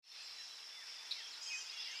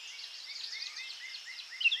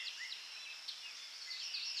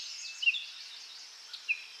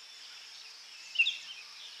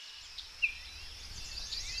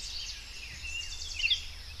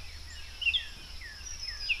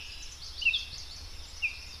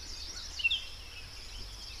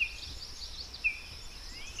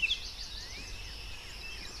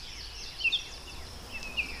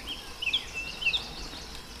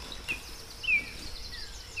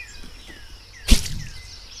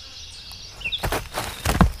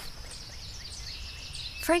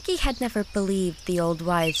Frankie had never believed the old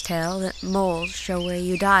wives' tale that moles show where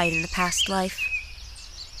you died in a past life.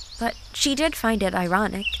 But she did find it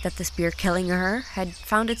ironic that the spear killing her had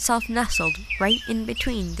found itself nestled right in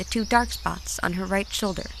between the two dark spots on her right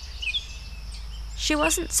shoulder. She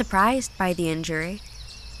wasn't surprised by the injury.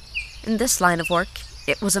 In this line of work,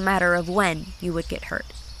 it was a matter of when you would get hurt,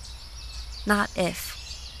 not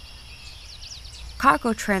if.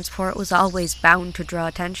 Cargo transport was always bound to draw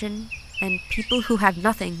attention, and people who have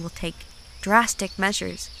nothing will take drastic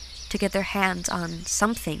measures to get their hands on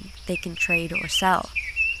something they can trade or sell.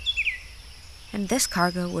 And this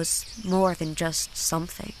cargo was more than just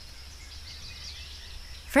something.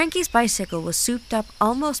 Frankie's bicycle was souped up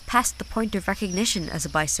almost past the point of recognition as a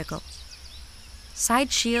bicycle.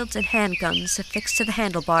 Side shields and handguns affixed to the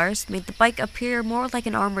handlebars made the bike appear more like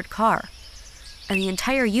an armored car, and the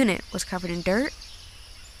entire unit was covered in dirt,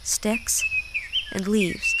 sticks, and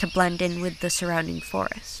leaves to blend in with the surrounding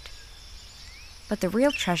forest. But the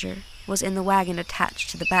real treasure was in the wagon attached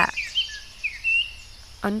to the back.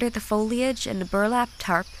 Under the foliage and a burlap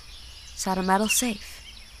tarp sat a metal safe.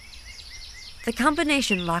 The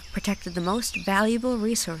combination lock protected the most valuable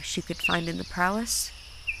resource you could find in the prowess: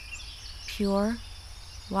 pure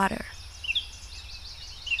water.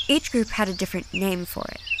 Each group had a different name for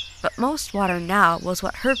it, but most water now was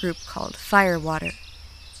what her group called fire water.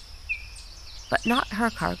 But not her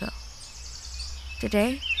cargo.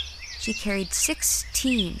 Today, she carried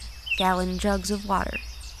 16-gallon jugs of water,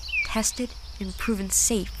 tested and proven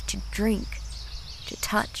safe to drink, to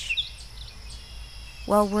touch.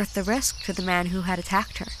 Well worth the risk to the man who had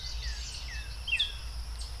attacked her.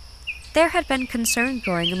 There had been concern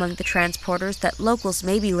growing among the transporters that locals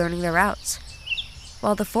may be learning their routes.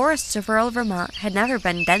 While the forests of rural Vermont had never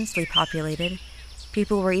been densely populated,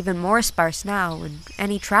 people were even more sparse now, and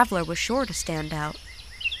any traveler was sure to stand out.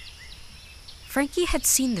 Frankie had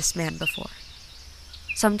seen this man before,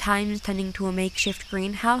 sometimes tending to a makeshift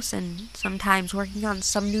greenhouse and sometimes working on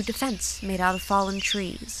some new defense made out of fallen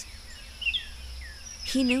trees.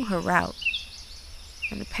 He knew her route,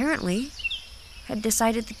 and apparently had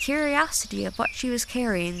decided the curiosity of what she was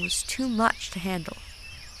carrying was too much to handle.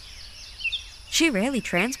 She rarely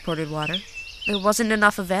transported water. There wasn't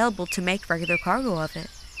enough available to make regular cargo of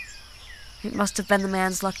it. It must have been the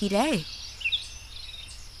man's lucky day.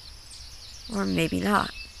 Or maybe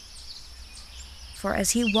not. For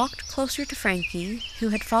as he walked closer to Frankie, who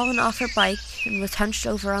had fallen off her bike and was hunched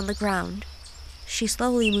over on the ground, she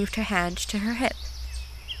slowly moved her hand to her hip.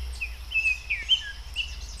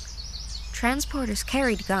 Transporters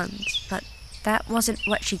carried guns, but that wasn't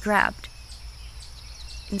what she grabbed.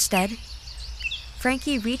 Instead,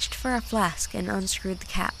 Frankie reached for a flask and unscrewed the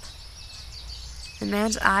cap. The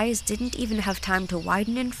man's eyes didn't even have time to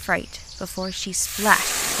widen in fright before she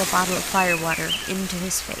splashed the bottle of firewater into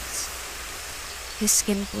his face. His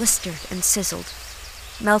skin blistered and sizzled,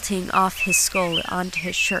 melting off his skull onto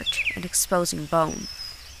his shirt and exposing bone.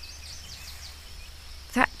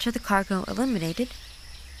 Threat to the cargo eliminated,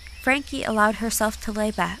 Frankie allowed herself to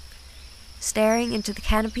lay back, staring into the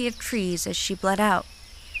canopy of trees as she bled out.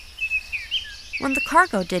 When the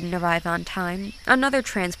cargo didn't arrive on time, another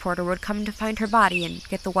transporter would come to find her body and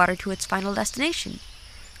get the water to its final destination.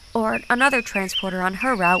 Or another transporter on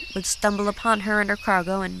her route would stumble upon her and her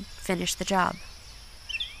cargo and finish the job.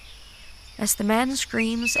 As the man's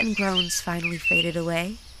screams and groans finally faded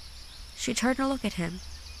away, she turned to look at him.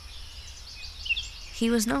 He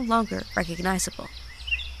was no longer recognizable.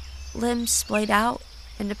 Limbs splayed out,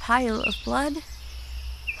 and a pile of blood,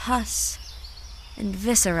 pus, and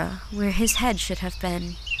viscera where his head should have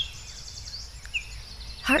been.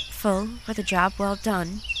 Heart full with a job well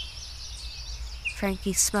done,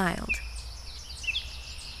 Frankie smiled.